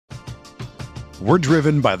We're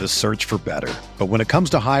driven by the search for better. But when it comes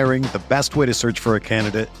to hiring, the best way to search for a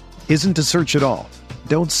candidate isn't to search at all.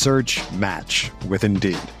 Don't search, match with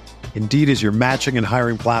Indeed. Indeed is your matching and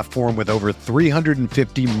hiring platform with over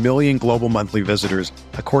 350 million global monthly visitors,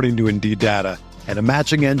 according to Indeed data, and a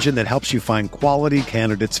matching engine that helps you find quality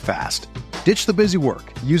candidates fast. Ditch the busy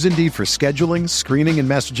work. Use Indeed for scheduling, screening, and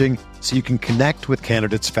messaging so you can connect with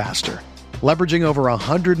candidates faster. Leveraging over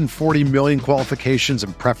 140 million qualifications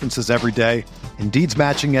and preferences every day, Indeed's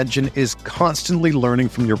matching engine is constantly learning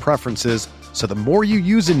from your preferences, so the more you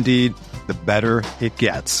use Indeed, the better it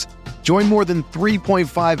gets. Join more than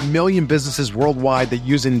 3.5 million businesses worldwide that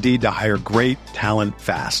use Indeed to hire great talent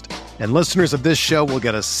fast. And listeners of this show will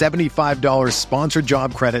get a $75 sponsored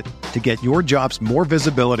job credit to get your jobs more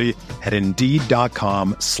visibility at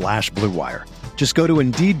Indeed.com/Blue Wire. Just go to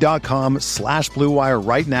Indeed.com/Blue Wire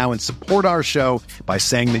right now and support our show by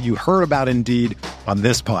saying that you heard about Indeed on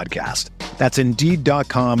this podcast. That's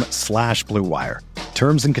Indeed.com/Blue Wire.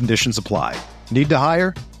 Terms and conditions apply. Need to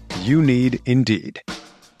hire? You need Indeed.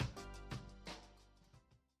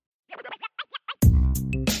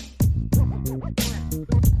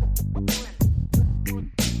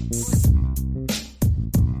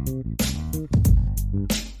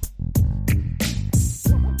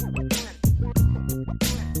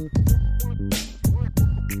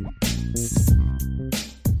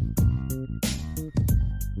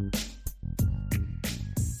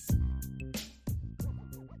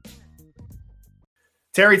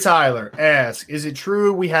 Terry Tyler asks, is it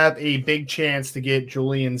true we have a big chance to get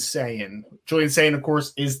Julian Sayin? Julian Sayin, of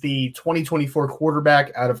course, is the 2024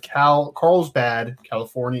 quarterback out of Carlsbad,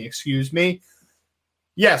 California,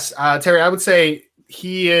 Yes, Terry, I would say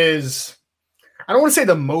he is, I don't want to say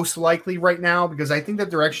the most likely right now, because I think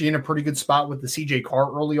that they're actually in a pretty good spot with the CJ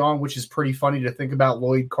Carr early on, which is pretty funny to think about.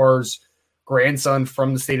 Lloyd Carr's grandson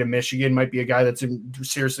from the state of Michigan might be a guy that's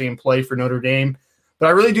seriously in play for Notre Dame. But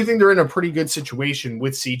I really do think they're in a pretty good situation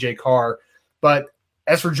with CJ Carr. But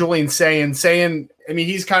as for Julian Sayin, I mean,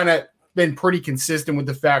 he's kind of been pretty consistent with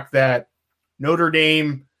the fact that Notre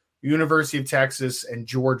Dame, University of Texas, and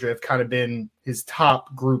Georgia have kind of been his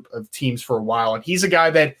top group of teams for a while. And he's a guy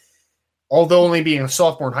that, although only being a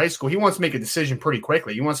sophomore in high school, he wants to make a decision pretty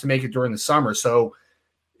quickly. He wants to make it during the summer. So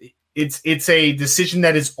it's a decision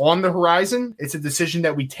that is on the horizon. It's a decision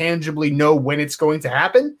that we tangibly know when it's going to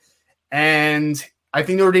happen. And I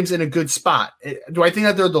think Notre Dame's in a good spot. Do I think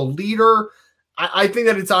that they're the leader? I think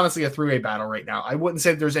that it's honestly a three-way battle right now. I wouldn't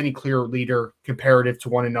say that there's any clear leader comparative to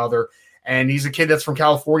one another. And he's a kid that's from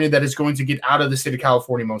California that is going to get out of the state of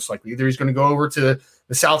California most likely. Either he's going to go over to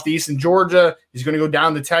the southeast in Georgia, he's going to go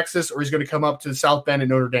down to Texas, or he's going to come up to the South Bend at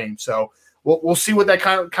Notre Dame. So we'll see what that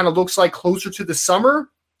kind of looks like closer to the summer.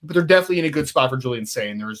 But they're definitely in a good spot for Julian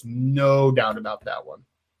Sayin. There is no doubt about that one.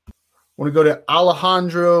 I want to go to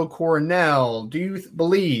Alejandro Coronel. Do you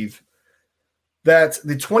believe that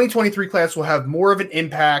the 2023 class will have more of an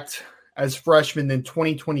impact as freshmen than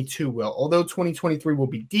 2022 will? Although 2023 will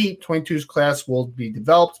be deep, 22's class will be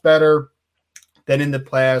developed better than in the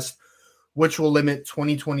past, which will limit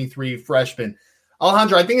 2023 freshmen.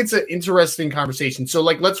 Alejandro, I think it's an interesting conversation. So,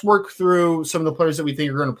 let's work through some of the players that we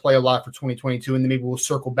think are going to play a lot for 2022, and then maybe we'll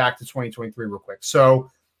circle back to 2023 real quick.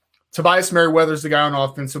 So, Tobias Merriweather is the guy on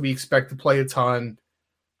offense that we expect to play a ton.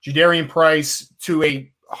 Jadarian Price, to a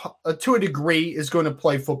degree, is going to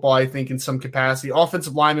play football, I think, in some capacity.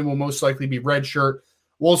 Offensive lineman will most likely be redshirt.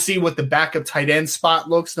 We'll see what the backup tight end spot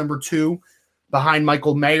looks, number 2, behind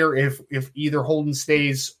Michael Mayer, if either Holden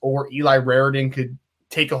stays or Eli Raridan could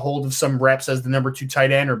take a hold of some reps as the number 2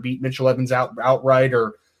 tight end or beat Mitchell Evans outright,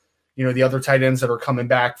 or the other tight ends that are coming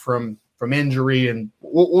back from injury. And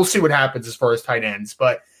we'll see what happens as far as tight ends.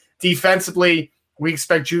 But defensively, we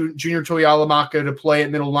expect Junior Tuihalamaka to play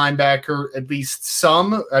at middle linebacker at least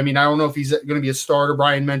some. I mean, I don't know if he's going to be a starter.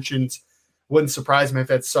 Brian mentioned, wouldn't surprise me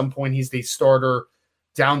if at some point he's the starter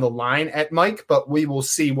down the line at Mike, but we will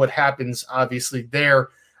see what happens, obviously, there.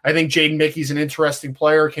 I think Jaden Mickey's an interesting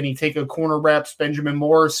player. Can he take a corner reps? Benjamin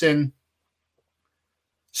Morrison.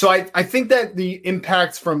 So I think that the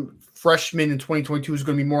impact from freshmen in 2022 is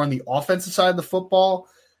going to be more on the offensive side of the football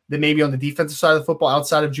than maybe on the defensive side of the football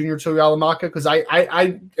outside of Junior Tuihalamaka, because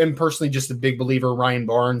I am personally just a big believer in Ryan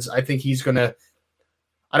Barnes. I think he's going to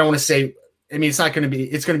 – I don't want to say – I mean, it's going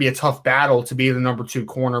to be a tough battle to be the number 2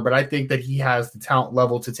 corner, but I think that he has the talent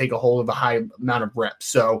level to take a hold of a high amount of reps.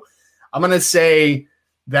 So I'm going to say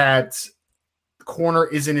that corner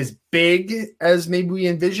isn't as big as maybe we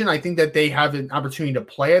envision. I think that they have an opportunity to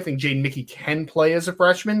play. I think Jaden Mickey can play as a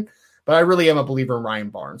freshman, but I really am a believer in Ryan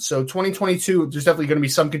Barnes. So 2022, there's definitely going to be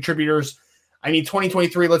some contributors. I mean,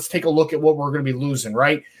 2023, let's take a look at what we're going to be losing,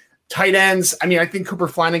 right? Tight ends, I mean, I think Cooper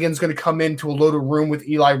Flanagan's going to come into a loaded room with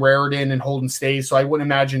Eli Raritan and Holden Stays, so I wouldn't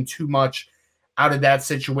imagine too much out of that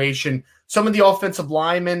situation. Some of the offensive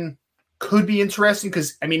linemen could be interesting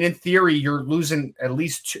because, I mean, in theory, you're losing at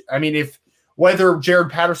least two. I mean, if whether Jared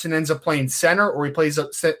Patterson ends up playing center or he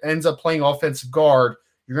ends up playing offensive guard,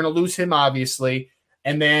 you're going to lose him, obviously.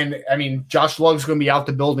 And then, I mean, Josh Lugg's going to be out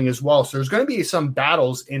the building as well. So there's going to be some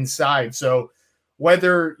battles inside. So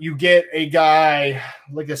whether you get a guy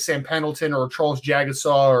like a Sam Pendleton or a Charles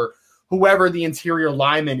Jagasaw or whoever the interior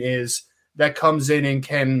lineman is that comes in and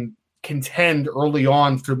can contend early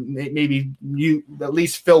on for maybe you at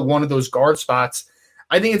least fill one of those guard spots,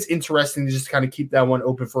 I think it's interesting to just kind of keep that one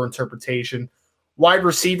open for interpretation. Wide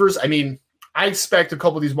receivers, I mean, I expect a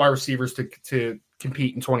couple of these wide receivers to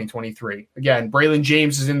compete in 2023. Again, Braylon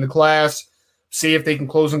James is in the class. See if they can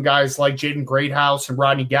close on guys like Jaden Greathouse and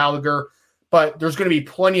Rodney Gallagher. But there's going to be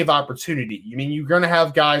plenty of opportunity. I mean, you're going to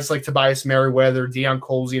have guys like Tobias Merriweather, Deion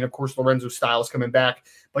Colsey, and, of course, Lorenzo Styles coming back.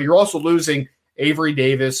 But you're also losing Avery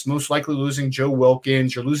Davis, most likely losing Joe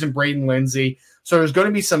Wilkins. You're losing Braden Lindsey. So there's going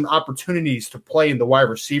to be some opportunities to play in the wide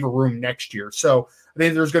receiver room next year. So I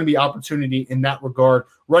think there's going to be opportunity in that regard.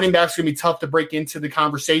 Running back's going to be tough to break into the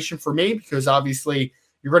conversation for me because obviously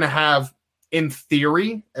you're going to have, in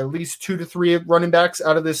theory, at least 2 to 3 running backs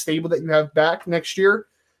out of this stable that you have back next year.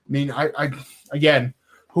 I mean, I again,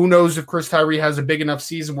 who knows if Chris Tyree has a big enough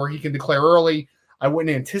season where he can declare early. I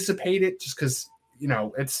wouldn't anticipate it just because, you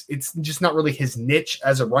know, it's just not really his niche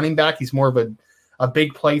as a running back. He's more of a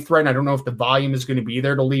big play threat, and I don't know if the volume is going to be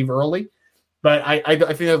there to leave early. But I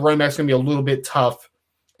think that running back's going to be a little bit tough.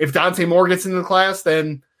 If Dante Moore gets into the class,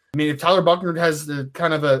 then, I mean, if Tyler Buckner has the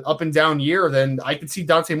kind of a up and down year, then I could see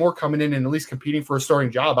Dante Moore coming in and at least competing for a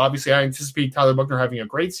starting job. Obviously, I anticipate Tyler Buckner having a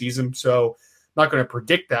great season, so I'm not going to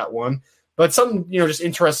predict that one. But something, you know, just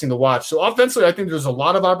interesting to watch. So offensively, I think there's a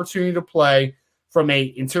lot of opportunity to play from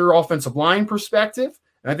a interior offensive line perspective.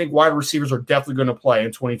 And I think wide receivers are definitely going to play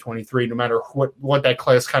in 2023, no matter what that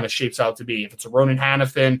class kind of shapes out to be. If it's a Ronan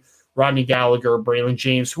Hannafin, Rodney Gallagher, Braylon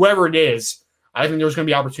James, whoever it is, I think there's going to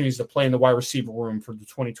be opportunities to play in the wide receiver room for the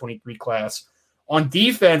 2023 class. On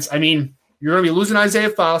defense, I mean, you're going to be losing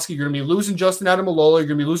Isaiah Foskey. You're going to be losing Justin Adamalola. You're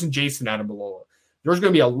going to be losing Jason Adamalola. There's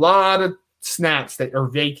going to be a lot of snaps that are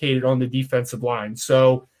vacated on the defensive line.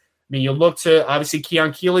 So, I mean, you look to, obviously,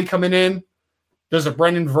 Keon Keeley coming in. Does a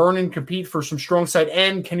Brendan Vernon compete for some strong side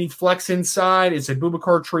end? Can he flex inside? Is it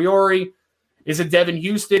Boubacar Traore? Is it Devin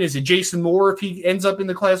Houston? Is it Jason Moore if he ends up in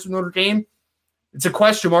the class with Notre Dame? It's a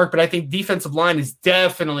question mark, but I think defensive line is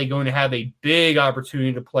definitely going to have a big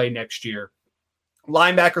opportunity to play next year.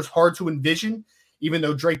 Linebacker's hard to envision, even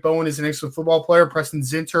though Drake Bowen is an excellent football player. Preston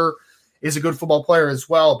Zinter is a good football player as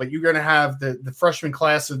well, but you're going to have the freshman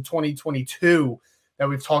class of 2022 that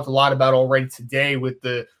we've talked a lot about already today with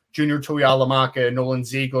the Junior Tuialamaka, Nolan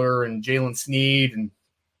Ziegler, and Jalen Sneed. And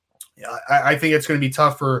I think it's going to be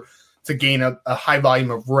tougher to gain a high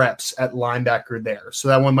volume of reps at linebacker there. So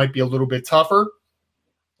that one might be a little bit tougher.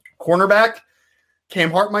 Cornerback,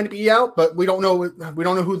 Cam Hart might be out, but we don't know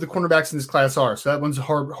who the cornerbacks in this class are. So that one's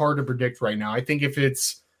hard to predict right now. I think if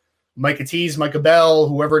it's Micah Tease, Micah Bell,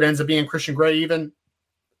 whoever it ends up being, Christian Gray even,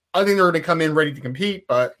 I think they're going to come in ready to compete.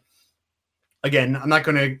 But again, I'm not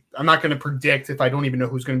going to predict if I don't even know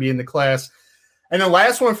who's going to be in the class. And the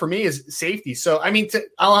last one for me is safety. So, I mean,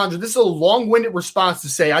 Alejandro, this is a long-winded response to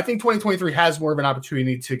say I think 2023 has more of an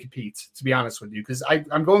opportunity to compete, to be honest with you, because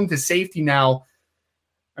I'm going to safety now.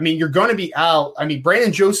 I mean, you're going to be out. I mean,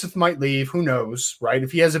 Brandon Joseph might leave. Who knows, right?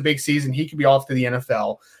 If he has a big season, he could be off to the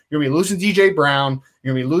NFL. You're going to be losing DJ Brown.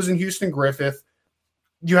 You're going to be losing Houston Griffith.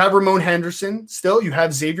 You have Ramon Henderson still. You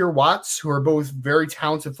have Xavier Watts, who are both very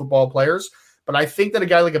talented football players. But I think that a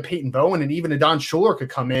guy like a Peyton Bowen and even a Don Schuler could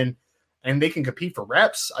come in and they can compete for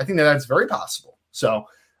reps. I think that's very possible. So,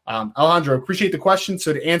 Alejandro, appreciate the question.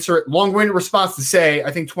 So to answer it, long-winded response to say,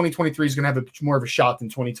 I think 2023 is going to have more of a shot than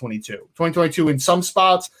 2022. 2022 in some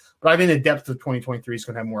spots, but I think the depth of 2023 is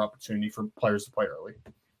going to have more opportunity for players to play early.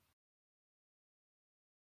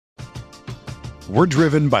 We're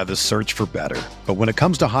driven by the search for better. But when it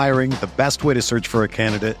comes to hiring, the best way to search for a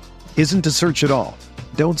candidate isn't to search at all.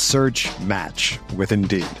 Don't search, match with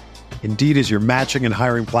Indeed. Indeed is your matching and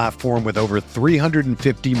hiring platform with over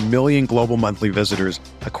 350 million global monthly visitors,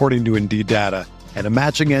 according to Indeed data, and a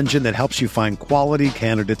matching engine that helps you find quality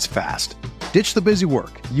candidates fast. Ditch the busy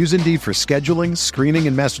work. Use Indeed for scheduling, screening,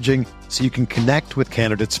 and messaging so you can connect with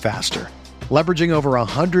candidates faster. Leveraging over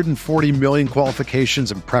 140 million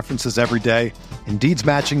qualifications and preferences every day, Indeed's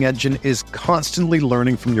matching engine is constantly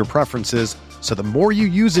learning from your preferences, so the more you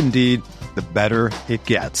use Indeed, the better it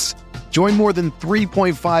gets. Join more than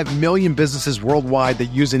 3.5 million businesses worldwide that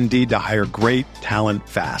use Indeed to hire great talent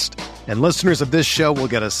fast. And listeners of this show will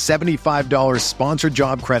get a $75 sponsored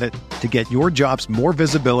job credit to get your jobs more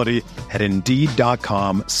visibility at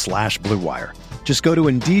Indeed.com/Blue Wire. Just go to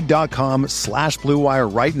Indeed.com/Blue Wire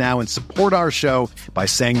right now and support our show by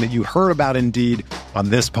saying that you heard about Indeed on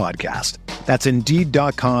this podcast. That's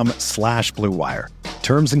Indeed.com/Blue Wire.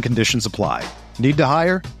 Terms and conditions apply. Need to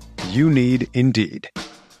hire? You need Indeed.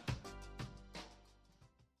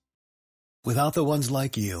 Without the ones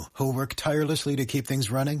like you, who work tirelessly to keep things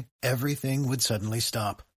running, everything would suddenly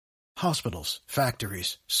stop. Hospitals,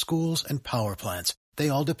 factories, schools, and power plants, they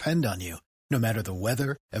all depend on you. No matter the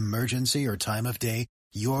weather, emergency, or time of day,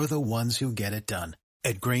 you're the ones who get it done.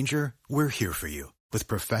 At Grainger, we're here for you with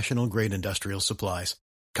professional-grade industrial supplies.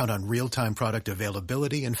 Count on real-time product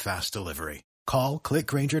availability and fast delivery. Call, click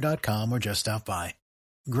Grainger.com, or just stop by.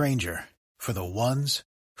 Grainger, for the ones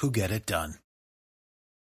who get it done.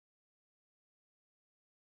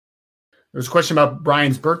 There's a question about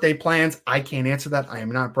Brian's birthday plans. I can't answer that. I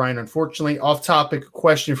am not Brian, unfortunately. Off-topic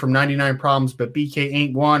question from 99 Problems, but BK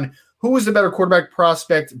ain't one. Who was the better quarterback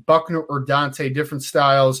prospect, Buckner or Dante? Different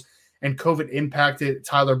styles, and COVID impacted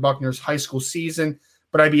Tyler Buckner's high school season.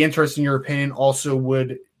 But I'd be interested in your opinion. Also,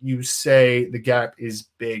 would you say the gap is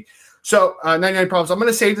big? So, 99 Problems. I'm going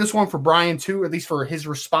to save this one for Brian, too, at least for his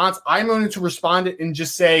response. I'm going to respond and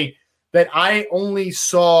just say that I only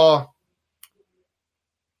saw –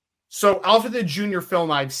 so Alpha the Junior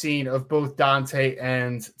film I've seen of both Dante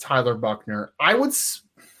and Tyler Buckner. I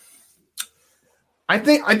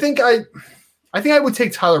think I would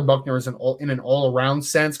take Tyler Buckner as in an all-around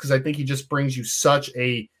sense, because I think he just brings you such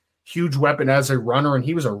a huge weapon as a runner, and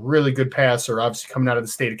he was a really good passer, obviously coming out of the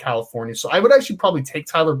state of California. So I would actually probably take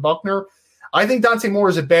Tyler Buckner. I think Dante Moore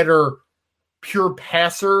is a better pure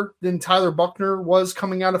passer than Tyler Buckner was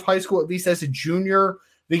coming out of high school, at least as a junior. I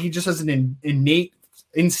think he just has an innate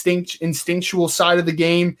instinctual side of the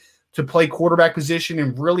game to play quarterback position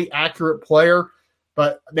and really accurate player.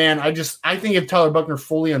 But man, I think if Tyler Buckner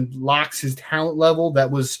fully unlocks his talent level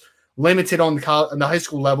that was limited on the high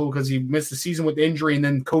school level because he missed the season with injury and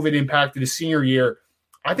then COVID impacted his senior year,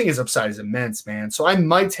 I think his upside is immense, man. So I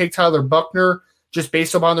might take Tyler Buckner just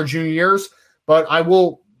based upon their junior years, but I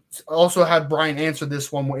will also have Brian answer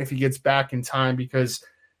this one if he gets back in time, because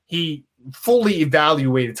he fully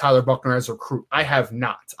evaluated Tyler Buckner as a recruit. I have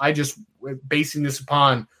not. I just basing this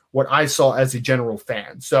upon what I saw as a general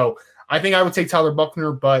fan. So I think I would take Tyler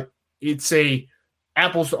Buckner, but it's a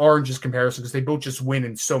apples to oranges comparison because they both just win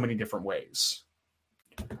in so many different ways.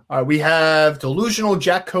 We have Delusional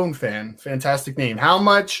Jack Cohn fan. Fantastic name. How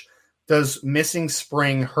much does missing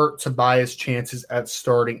spring hurt Tobias' chances at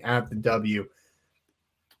starting at the W?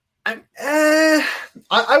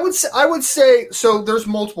 I would say so. There's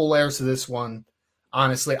multiple layers to this one.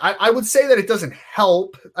 Honestly, I would say that it doesn't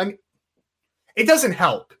help. I mean, it doesn't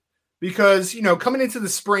help because coming into the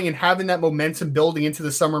spring and having that momentum building into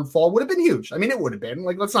the summer and fall would have been huge. I mean, it would have been.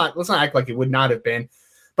 Like let's not act like it would not have been.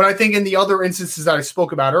 But I think in the other instances that I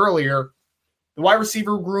spoke about earlier, the wide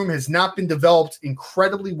receiver room has not been developed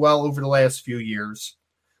incredibly well over the last few years.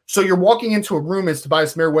 So you're walking into a room as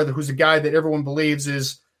Tobias Merriweather, who's a guy that everyone believes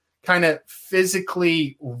is kind of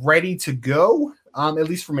physically ready to go, at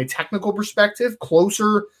least from a technical perspective,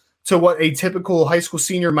 closer to what a typical high school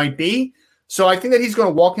senior might be. So I think that he's going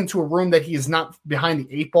to walk into a room that he is not behind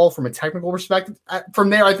the eight ball from a technical perspective.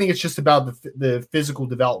 From there, I think it's just about the physical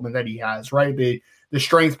development that he has, right? The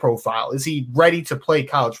strength profile. Is he ready to play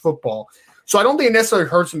college football? So I don't think it necessarily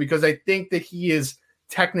hurts him because I think that he is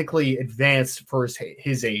technically advanced for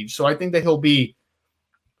his age. So I think that he'll be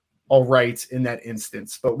all right in that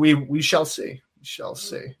instance, but we shall see. We shall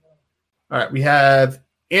see. All right, we have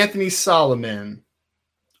Anthony Solomon.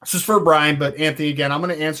 This is for Brian, but Anthony, again, I'm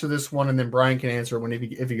going to answer this one, and then Brian can answer it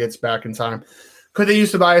if he gets back in time. Could they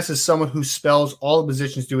use Tobias as someone who spells all the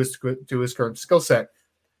positions to his current skill set?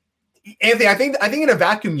 Anthony, I think in a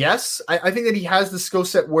vacuum, yes. I think that he has the skill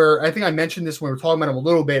set where I think I mentioned this when we were talking about him a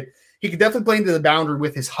little bit. He could definitely play into the boundary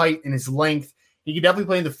with his height and his length. He can definitely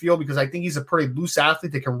play in the field because I think he's a pretty loose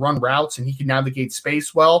athlete that can run routes and he can navigate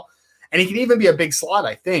space well. And he can even be a big slot,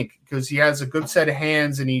 I think, because he has a good set of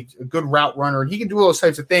hands and he's a good route runner and he can do all those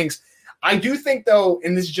types of things. I do think, though,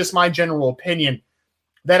 and this is just my general opinion,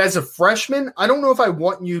 that as a freshman, I don't know if I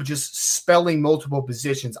want you just spelling multiple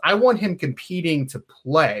positions. I want him competing to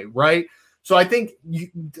play, right? So I think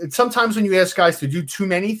sometimes when you ask guys to do too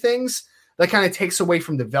many things, that kind of takes away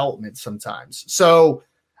from development sometimes. So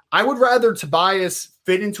I would rather Tobias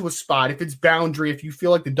fit into a spot. If it's boundary, if you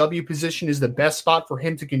feel like the W position is the best spot for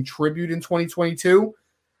him to contribute in 2022,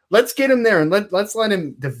 let's get him there and let's let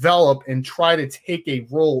him develop and try to take a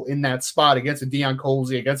role in that spot against a Deion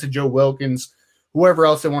Colsey, against a Joe Wilkins, whoever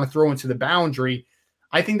else they want to throw into the boundary.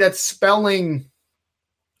 I think that spelling,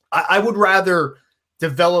 I would rather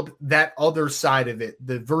develop that other side of it,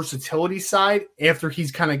 the versatility side, after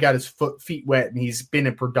he's kind of got his feet wet and he's been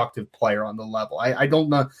a productive player on the level. I don't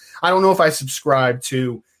know. I don't know if I subscribe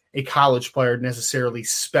to a college player necessarily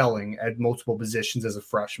spelling at multiple positions as a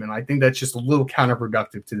freshman. I think that's just a little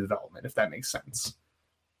counterproductive to development, if that makes sense.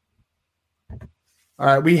 All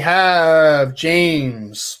right, we have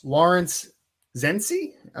James Lawrence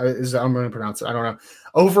Zensi. I'm going to pronounce it. I don't know.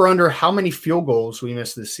 Over under how many field goals we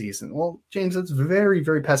missed this season. Well, James, that's very,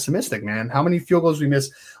 very pessimistic, man. How many field goals we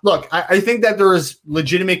missed? Look, I think that there is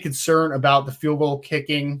legitimate concern about the field goal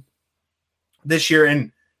kicking this year,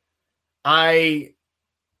 and I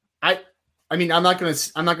mean, I'm not going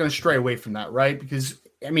to stray away from that, right? Because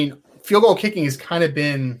I mean, field goal kicking has kind of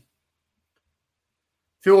been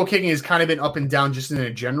up and down just in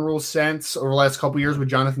a general sense over the last couple of years with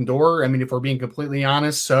Jonathan Dorr. I mean, if we're being completely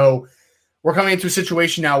honest, so we're coming into a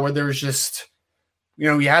situation now where there's just, you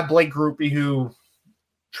have Blake Grupe, who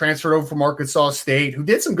transferred over from Arkansas State, who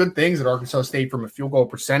did some good things at Arkansas State from a field goal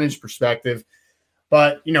percentage perspective.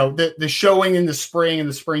 But, the showing in the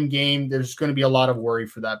spring game, there's going to be a lot of worry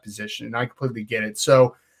for that position, and I completely get it.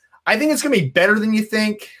 So I think it's going to be better than you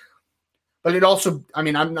think. But it also, I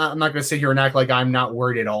mean, I'm not going to sit here and act like I'm not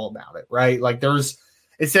worried at all about it, right? Like it's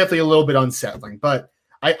definitely a little bit unsettling. But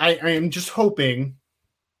I am just hoping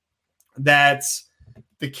that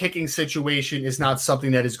the kicking situation is not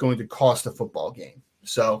something that is going to cost a football game.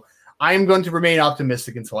 So I am going to remain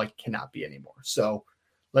optimistic until I cannot be anymore. So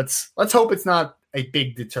let's hope it's not a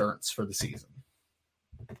big deterrence for the season.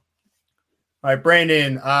 All right,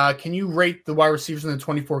 Brandon, can you rate the wide receivers in the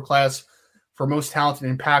 24 class for most talented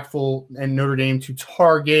and impactful and Notre Dame to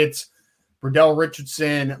target? Burdell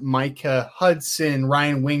Richardson, Micah Hudson,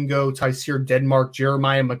 Ryan Wingo, Tyseer Denmark,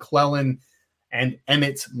 Jeremiah McClellan, and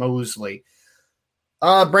Emmett Mosley.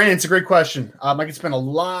 Brandon, it's a great question. I could spend a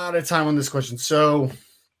lot of time on this question. So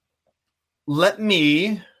let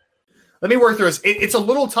me work through this. It's a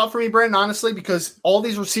little tough for me, Brandon, honestly, because all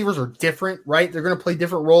these receivers are different, right? They're going to play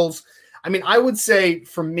different roles. I mean, I would say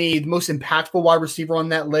for me, the most impactful wide receiver on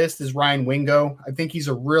that list is Ryan Wingo. I think he's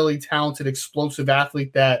a really talented, explosive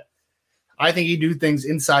athlete that I think he do things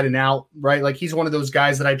inside and out, right? Like he's one of those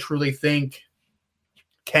guys that I truly think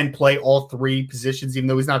can play all three positions, even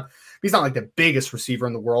though he's not like the biggest receiver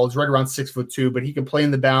in the world. He's right around 6'2", but he can play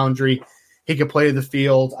in the boundary. He can play in the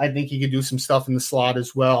field. I think he could do some stuff in the slot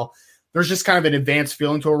as well. There's just kind of an advanced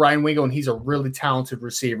feeling to a Ryan Wingo, and he's a really talented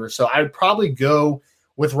receiver. So I would probably go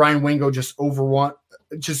with Ryan Wingo just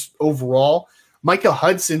overall. Micah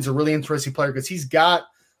Hudson's a really interesting player because he's got a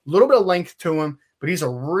little bit of length to him, but he's a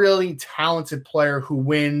really talented player who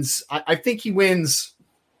wins. I think he wins.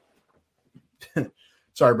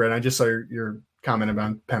 Sorry, Brad. I just saw your comment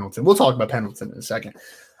about Pendleton. We'll talk about Pendleton in a second.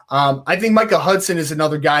 I think Micah Hudson is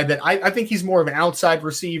another guy that I think he's more of an outside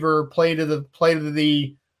receiver, play to the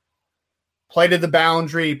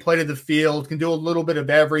boundary, play to the field, can do a little bit of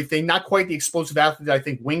everything. Not quite the explosive athlete that I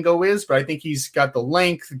think Wingo is, but I think he's got the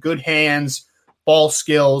length, good hands, ball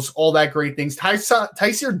skills, all that great things.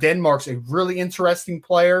 Tyseer Denmark's a really interesting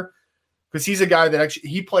player because he's a guy that actually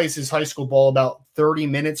he plays his high school ball about 30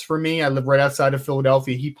 minutes for me. I live right outside of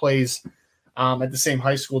Philadelphia. He plays at the same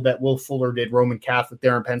high school that Will Fuller did, Roman Catholic,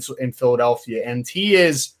 there in Philadelphia. And he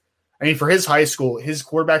is, I mean, for his high school, his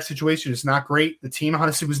quarterback situation is not great. The team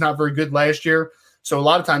honestly was not very good last year. So a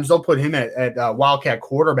lot of times they'll put him at Wildcat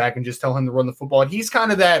quarterback and just tell him to run the football. And he's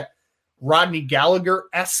kind of that Rodney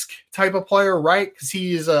Gallagher-esque type of player, right? Because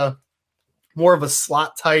he is more of a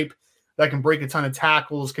slot type that can break a ton of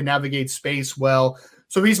tackles, can navigate space well.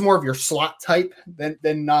 So he's more of your slot type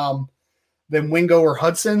than Wingo or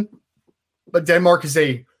Hudson. But Denmark is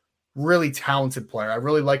a really talented player. I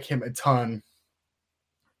really like him a ton.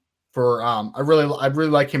 I really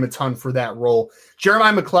like him a ton for that role.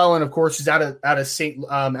 Jeremiah McClellan, of course, is out of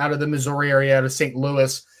the Missouri area, out of St.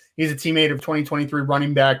 Louis. He's a teammate of 2023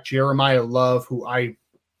 running back Jeremiah Love, who I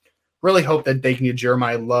really hope that they can get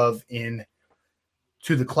Jeremiah Love in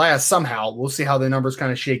to the class somehow. We'll see how the numbers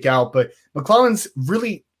kind of shake out. But McClellan's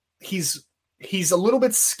really he's a little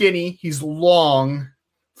bit skinny. He's long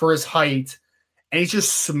for his height. And he's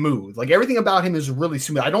just smooth. Like everything about him is really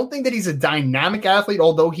smooth. I don't think that he's a dynamic athlete,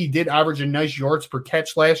 although he did average a nice yards per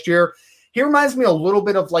catch last year. He reminds me a little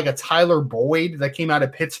bit of like a Tyler Boyd that came out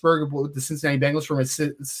of Pittsburgh with the Cincinnati Bengals from a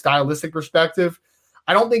stylistic perspective.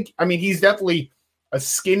 He's definitely a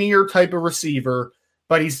skinnier type of receiver,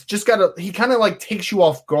 but he's just he kind of like takes you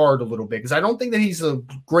off guard a little bit because I don't think that he's the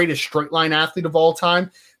greatest straight line athlete of all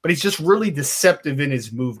time, but he's just really deceptive in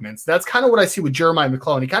his movements. That's kind of what I see with Jeremiah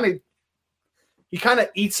McClellan. He kind of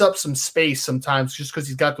eats up some space sometimes just because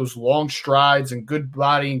he's got those long strides and good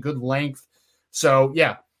body and good length. So,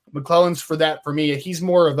 yeah, McClellan's for that for me. He's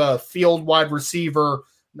more of a field wide receiver.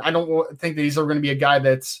 I don't think that he's ever going to be a guy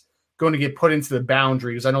that's going to get put into the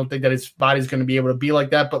boundaries. I don't think that his body's going to be able to be like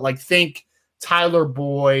that. But, like, think Tyler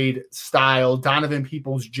Boyd style, Donovan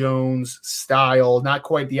Peoples-Jones style. Not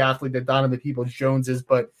quite the athlete that Donovan Peoples-Jones is,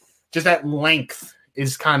 but just that length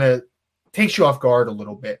is kind of takes you off guard a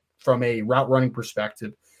little bit from a route running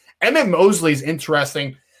perspective. Emmett Mosley is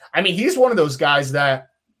interesting. I mean, he's one of those guys that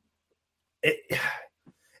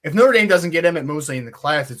if Notre Dame doesn't get Emmett Mosley in the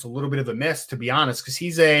class, it's a little bit of a miss, to be honest, because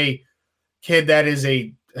he's a kid that is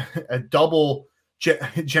a double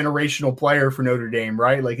generational player for Notre Dame,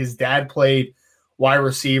 right? Like his dad played wide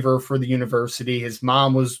receiver for the university. His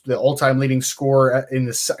mom was the all-time leading scorer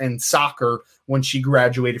in soccer when she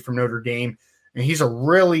graduated from Notre Dame. And he's a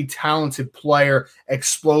really talented player,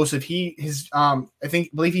 explosive. I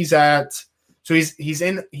believe he's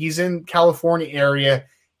in California area.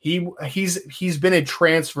 He's been a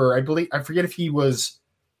transfer. I forget if he was.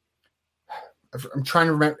 I'm trying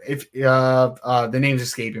to remember if the name's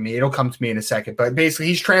escaping me. It'll come to me in a second. But basically,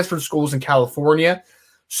 he's transferred schools in California,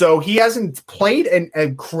 so he hasn't played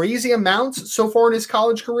a crazy amount so far in his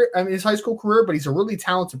college career, his high school career. But he's a really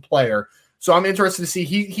talented player. So I'm interested to see.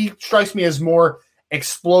 He strikes me as more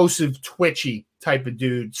explosive, twitchy type of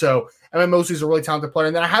dude. So Emmett Mosley's a really talented player.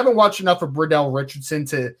 And then I haven't watched enough of Bradell Richardson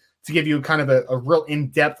to give you kind of a real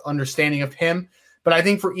in-depth understanding of him. But I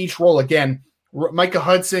think for each role, again, Micah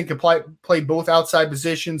Hudson can play both outside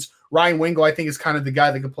positions. Ryan Wingo, I think, is kind of the guy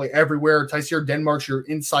that can play everywhere. Tyseer Denmark's your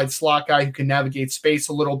inside slot guy who can navigate space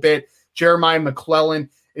a little bit. Jeremiah McClellan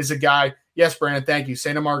is a guy. Yes, Brandon, thank you.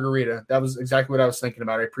 Santa Margarita. That was exactly what I was thinking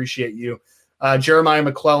about. I appreciate you. Jeremiah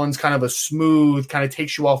McClellan's kind of a smooth, kind of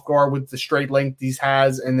takes you off guard with the straight length he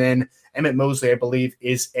has. And then Emmett Mosley, I believe,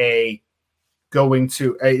 is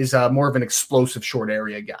more of an explosive short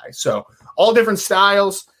area guy. So all different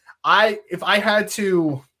styles. If I had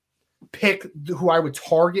to pick who I would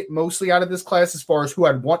target mostly out of this class as far as who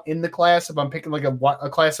I'd want in the class, if I'm picking like a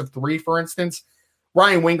class of 3, for instance,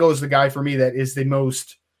 Ryan Wingo is the guy for me that is the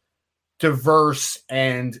most diverse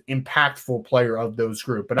and impactful player of those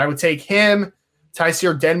group. But I would take him,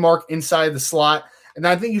 Tyseer Denmark inside the slot. And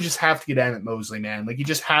I think you just have to get Emmett Mosley, man. Like you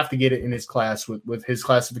just have to get it in his class with his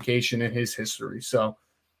classification and his history. So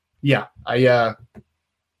yeah,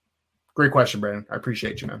 great question, Brandon. I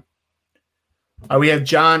appreciate you, man. We have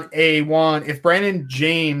John A1. If Braylon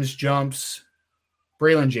James jumps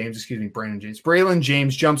in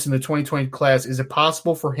the 2020 class, is it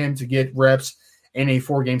possible for him to get reps in a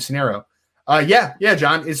 4-game scenario? Yeah,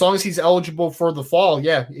 John. As long as he's eligible for the fall,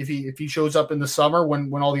 yeah. If he shows up in the summer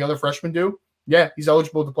when all the other freshmen do, yeah, he's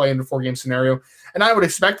eligible to play in the 4-game scenario. And I would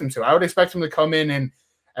expect him to. I would expect him to come in and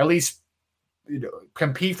at least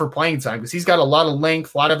compete for playing time because he's got a lot of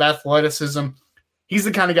length, a lot of athleticism. He's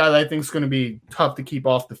the kind of guy that I think is going to be tough to keep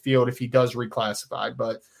off the field if he does reclassify.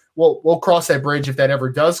 But we'll cross that bridge if that ever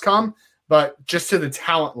does come. But just to the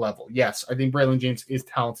talent level, yes, I think Braylon James is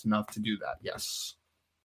talented enough to do that. Yes.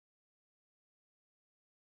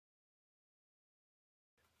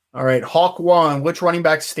 All right, Hawk 1. Which running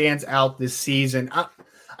back stands out this season?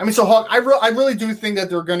 Hawk, I really do think that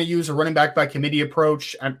they're going to use a running back by committee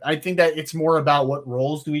approach. I think that it's more about what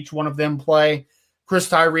roles do each one of them play. Chris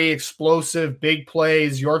Tyree, explosive, big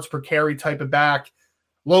plays, yards per carry type of back.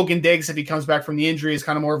 Logan Diggs, if he comes back from the injury, is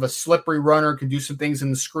kind of more of a slippery runner, can do some things in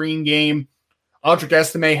the screen game. Audric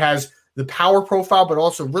Estime has the power profile, but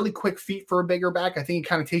also really quick feet for a bigger back. I think it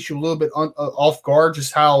kind of takes you a little bit off guard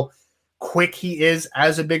just how quick he is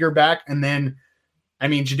as a bigger back. And then,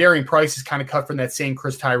 Jadarian Price is kind of cut from that same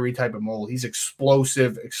Chris Tyree type of mold. He's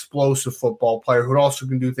explosive football player who also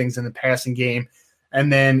can do things in the passing game. And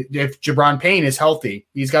then if Jabron Payne is healthy,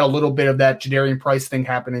 he's got a little bit of that Jadarian Price thing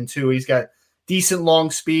happening too. He's got decent long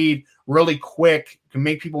speed, really quick, can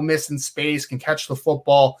make people miss in space, can catch the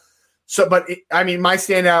football. So, my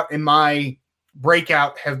standout and my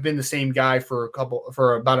breakout have been the same guy for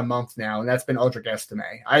about a month now, and that's been Audric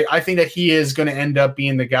Estime. I think that he is going to end up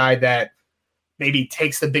being the guy that maybe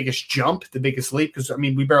takes the biggest jump, the biggest leap, because,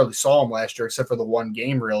 we barely saw him last year except for the one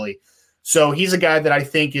game, really. So he's a guy that I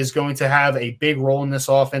think is going to have a big role in this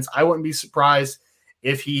offense. I wouldn't be surprised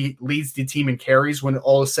if he leads the team in carries when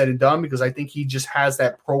all is said and done, because I think he just has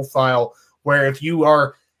that profile where if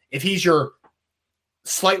he's your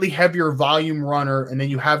slightly heavier volume runner, and then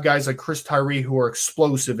you have guys like Chris Tyree who are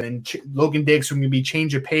explosive, and Logan Diggs who can be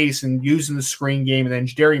change of pace and using the screen game, and then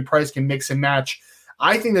Darian Price can mix and match.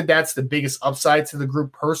 I think that that's the biggest upside to the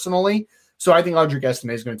group personally. So I think Audric Estime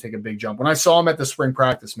is going to take a big jump. When I saw him at the spring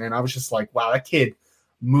practice, man, I was just like, wow, that kid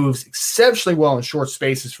moves exceptionally well in short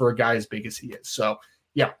spaces for a guy as big as he is. So,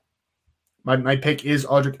 yeah, my pick is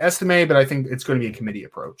Audric Estime, but I think it's going to be a committee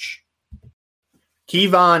approach.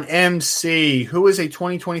 Kevon MC, who is a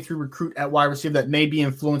 2023 recruit at wide receiver that may be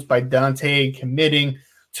influenced by Dante committing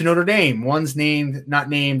to Notre Dame. One's named, not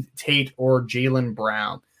named, Tate or Jaylen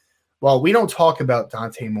Brown. Well, we don't talk about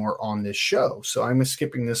Dante Moore on this show, so I'm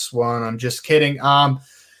skipping this one. I'm just kidding.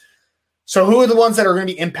 So who are the ones that are going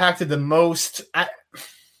to be impacted the most?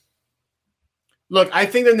 Look, I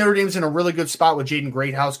think that Notre Dame's in a really good spot with Jaden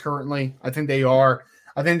Greathouse currently. I think they are.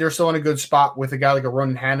 I think they're still in a good spot with a guy like a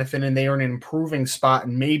Ronan Hannafin, and they are in an improving spot,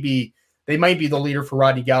 and maybe they might be the leader for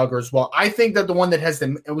Rodney Gallagher as well. I think that the one that has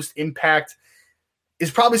the most impact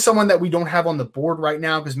is probably someone that we don't have on the board right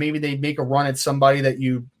now, because maybe they make a run at somebody that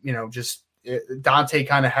Dante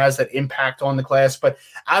kind of has that impact on the class. But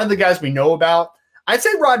out of the guys we know about, I'd say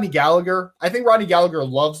Rodney Gallagher. I think Rodney Gallagher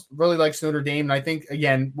really likes Notre Dame. And I think,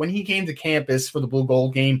 again, when he came to campus for the Blue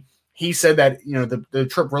Gold game, he said that, the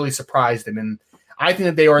trip really surprised him. And I think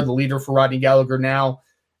that they are the leader for Rodney Gallagher now.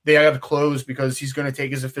 They got to close because he's going to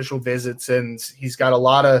take his official visits, and he's got a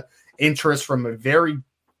lot of interest from a very,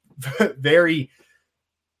 very,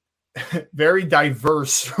 very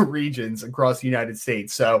diverse regions across the United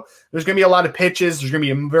States. So there's going to be a lot of pitches. There's going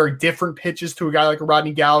to be very different pitches to a guy like a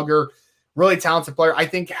Rodney Gallagher. Really talented player. I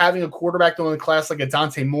think having a quarterback in the class like a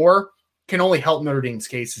Dante Moore can only help Notre Dame's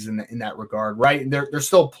cases in that regard, right? And they're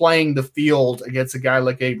still playing the field against a guy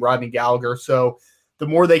like a Rodney Gallagher. So the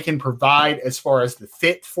more they can provide as far as the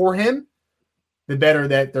fit for him, the better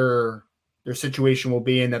that their situation will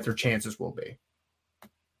be and that their chances will be.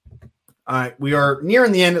 All right, we are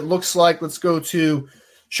nearing the end, it looks like. Let's go to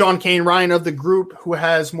Sean Kane Ryan of the group, who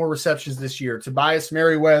has more receptions this year. Tobias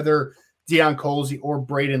Merriweather, Deion Colsey, or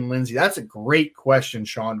Braden Lindsey? That's a great question,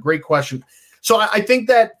 Sean. Great question. So I think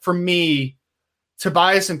that for me,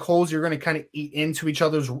 Tobias and Colsey are going to kind of eat into each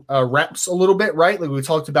other's reps a little bit, right? Like we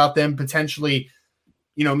talked about them potentially,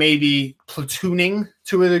 maybe platooning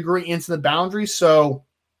to a degree into the boundary. So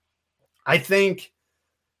I think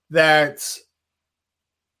that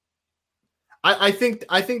I think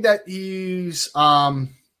that he's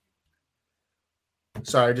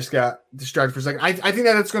sorry, I just got distracted for a second. I think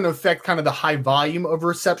that it's going to affect kind of the high volume of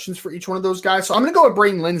receptions for each one of those guys. So I'm going to go with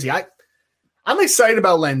Braden Lindsey. I'm excited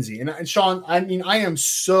about Lindsey. And Sean,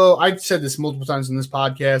 I've said this multiple times in this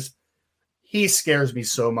podcast. He scares me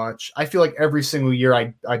so much. I feel like every single year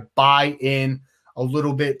I buy in a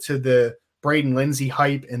little bit to the Braden Lindsey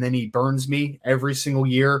hype, and then he burns me every single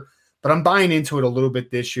year. But I'm buying into it a little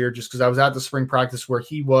bit this year just because I was at the spring practice where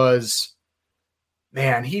he just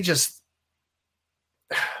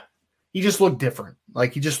looked different.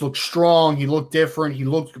 Like, he just looked strong. He looked different. He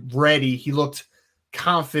looked ready. He looked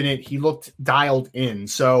confident. He looked dialed in.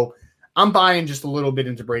 So I'm buying just a little bit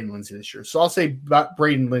into Braden Lindsey this year. So I'll say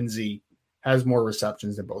Braden Lindsey has more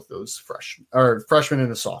receptions than both those freshman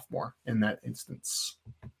and a sophomore in that instance.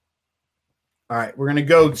 All right, we're going to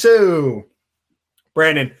go to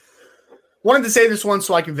Brandon. Wanted to say this one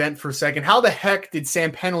so I can vent for a second. How the heck did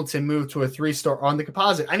Sam Pendleton move to a 3-star on the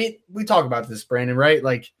composite? I mean, we talk about this, Brandon, right?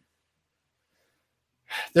 Like,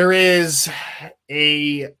 there is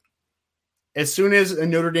as soon as a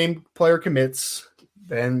Notre Dame player commits,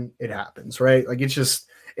 then it happens, right? Like,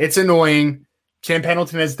 it's annoying. Sam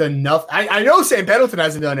Pendleton has done nothing. I know Sam Pendleton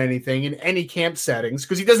hasn't done anything in any camp settings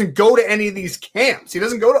because he doesn't go to any of these camps. He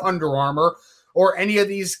doesn't go to Under Armour or any of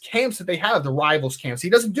these camps that they have, the rivals camps. He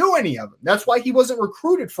doesn't do any of them. That's why he wasn't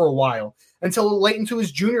recruited for a while until late into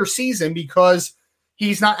his junior season, because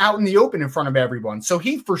he's not out in the open in front of everyone. So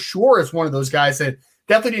he for sure is one of those guys that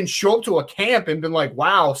definitely didn't show up to a camp and been like,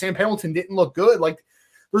 wow, Sam Pendleton didn't look good. Like,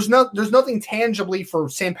 there's nothing tangibly for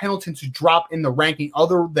Sam Pendleton to drop in the ranking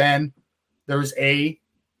other than there's a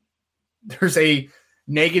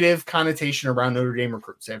negative connotation around Notre Dame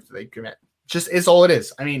recruits after they commit. Just is all it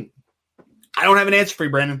is. I mean, I don't have an answer for you,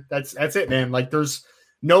 Brandon. That's it, man. Like, there's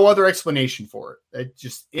no other explanation for it. It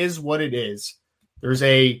just is what it is. There's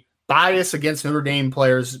a bias against Notre Dame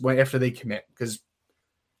players after they commit, because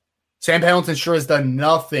Sam Pendleton sure has done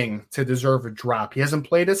nothing to deserve a drop. He hasn't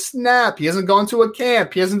played a snap. He hasn't gone to a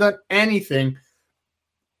camp. He hasn't done anything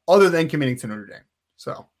other than committing to Notre Dame.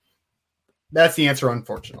 So that's the answer,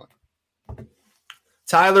 unfortunately.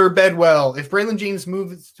 Tyler Bedwell. If Braylon James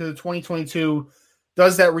moves to 2022,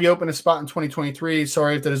 Does that reopen a spot in 2023?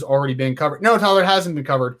 Sorry if that has already been covered. No, Tyler, it hasn't been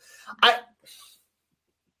covered. I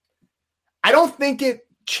don't think it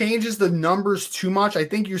changes the numbers too much. I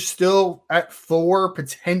think you're still at 4,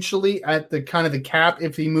 potentially at the kind of the cap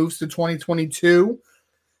if he moves to 2022,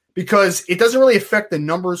 because it doesn't really affect the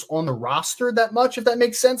numbers on the roster that much, if that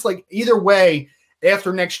makes sense. Like, either way,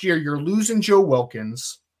 after next year, you're losing Joe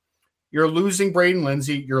Wilkins, you're losing Braden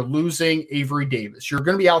Lindsey, you're losing Avery Davis. You're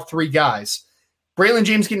going to be out 3 guys. Braylon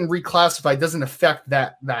James getting reclassified doesn't affect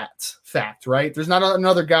that fact, right? There's not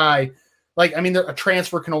another guy. Like, I mean, a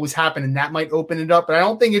transfer can always happen, and that might open it up. But I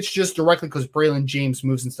don't think it's just directly because Braylon James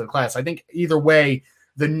moves into the class. I think either way,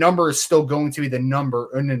 the number is still going to be the number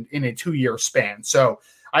in a 2-year span. So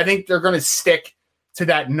I think they're going to stick to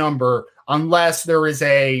that number unless there is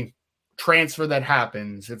a transfer that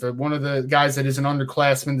happens. If one of the guys that is an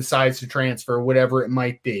underclassman decides to transfer, whatever it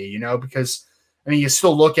might be, because, I mean, you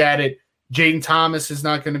still look at it. Jaden Thomas is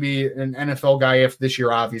not going to be an NFL guy after this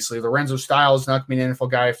year, obviously. Lorenzo Styles is not going to be an NFL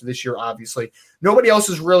guy after this year, obviously. Nobody else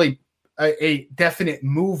is really a definite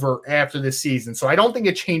mover after this season. So I don't think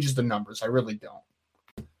it changes the numbers. I really don't.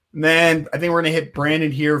 And then I think we're going to hit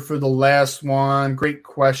Brandon here for the last one. Great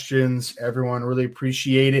questions, everyone. Really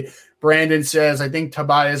appreciate it. Brandon says, I think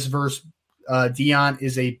Tobias versus Dion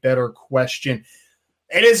is a better question.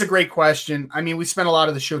 It is a great question. I mean, we spent a lot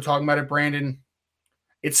of the show talking about it, Brandon.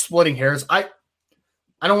 It's splitting hairs. I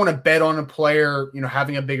don't want to bet on a player,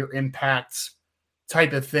 having a bigger impact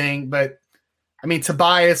type of thing. But, I mean,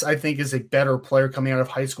 Tobias, I think, is a better player coming out of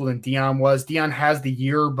high school than Dion was. Dion has the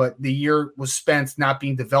year, but the year was spent not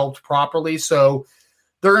being developed properly. So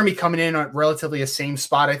they're going to be coming in at relatively the same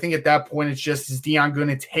spot. I think at that point, it's just, is Dion going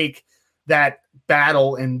to take that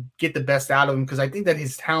battle and get the best out of him? Because I think that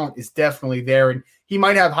his talent is definitely there. And he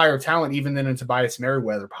might have higher talent even than a Tobias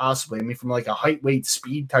Merriweather, possibly. I mean, from like a height, weight,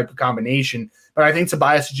 speed type of combination. But I think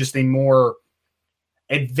Tobias is just a more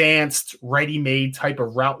advanced, ready-made type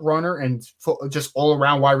of route runner and just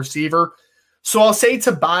all-around wide receiver. So I'll say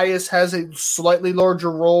Tobias has a slightly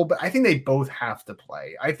larger role, but I think they both have to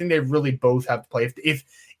play. I think they really both have to play. If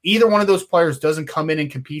either one of those players doesn't come in and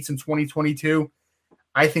competes in 2022,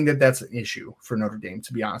 I think that's an issue for Notre Dame,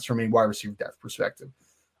 to be honest, from a wide receiver depth perspective.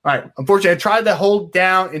 All right. Unfortunately, I tried to hold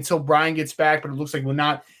down until Brian gets back, but it looks like we're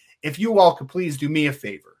not. If you all could please do me a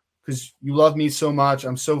favor, because you love me so much.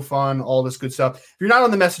 I'm so fun, all this good stuff. If you're not on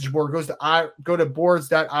the message board, go to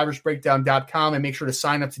boards.irishbreakdown.com and make sure to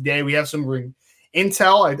sign up today. We have some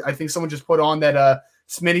intel. I think someone just put on that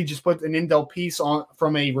Smitty just put an intel piece on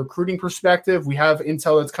from a recruiting perspective. We have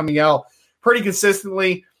intel that's coming out pretty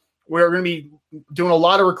consistently. We're going to be doing a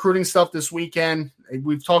lot of recruiting stuff this weekend.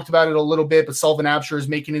 We've talked about it a little bit, but Sullivan Absher is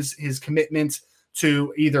making his commitment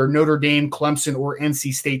to either Notre Dame, Clemson, or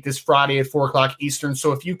NC State this Friday at 4 o'clock Eastern.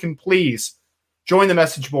 So if you can please join the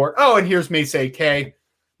message board. Oh, and here's Mace K.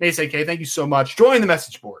 Mace K, thank you so much. Join the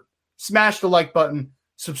message board. Smash the like button.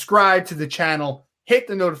 Subscribe to the channel. Hit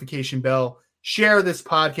the notification bell. Share this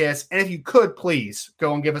podcast. And if you could, please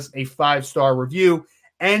go and give us a 5-star review.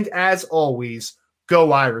 And as always,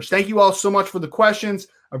 go Irish. Thank you all so much for the questions.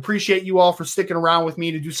 I appreciate you all for sticking around with me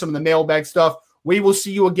to do some of the mailbag stuff. We will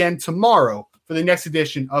see you again tomorrow for the next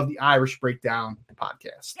edition of the Irish Breakdown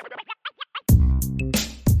podcast.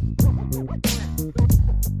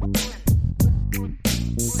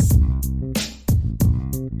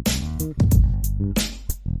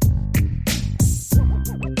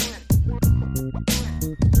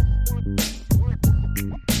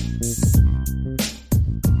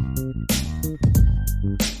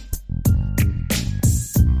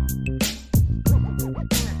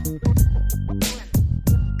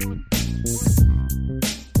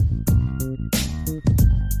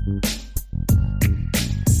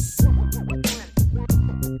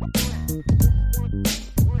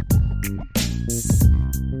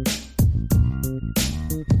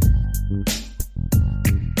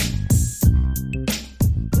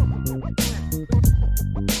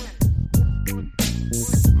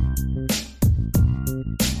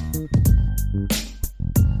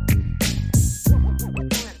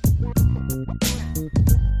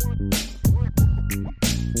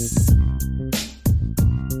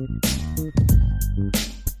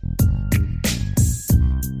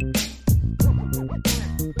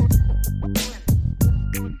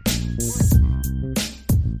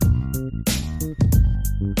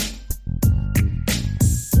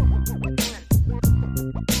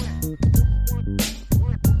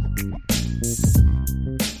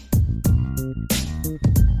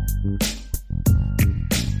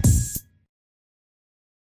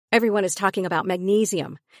 Everyone is talking about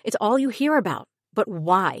magnesium. It's all you hear about. But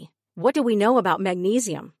why? What do we know about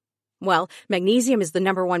magnesium? Well, magnesium is the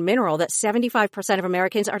number one mineral that 75% of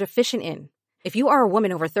Americans are deficient in. If you are a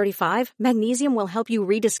woman over 35, magnesium will help you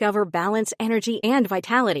rediscover balance, energy, and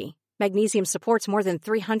vitality. Magnesium supports more than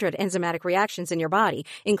 300 enzymatic reactions in your body,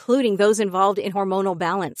 including those involved in hormonal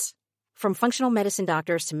balance. From functional medicine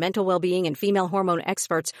doctors to mental well-being and female hormone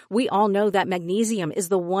experts, we all know that magnesium is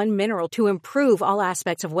the one mineral to improve all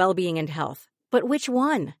aspects of well-being and health. But which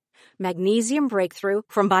one? Magnesium Breakthrough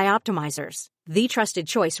from Bioptimizers, the trusted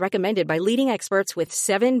choice recommended by leading experts with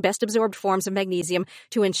 7 best-absorbed forms of magnesium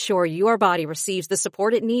to ensure your body receives the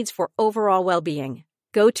support it needs for overall well-being.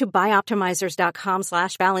 Go to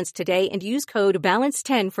bioptimizers.com/balance today and use code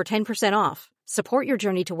BALANCE10 for 10% off. Support your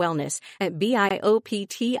journey to wellness at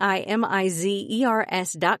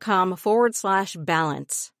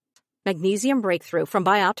bioptimizers.com/balance. Magnesium Breakthrough from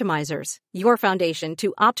Bioptimizers, your foundation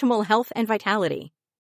to optimal health and vitality.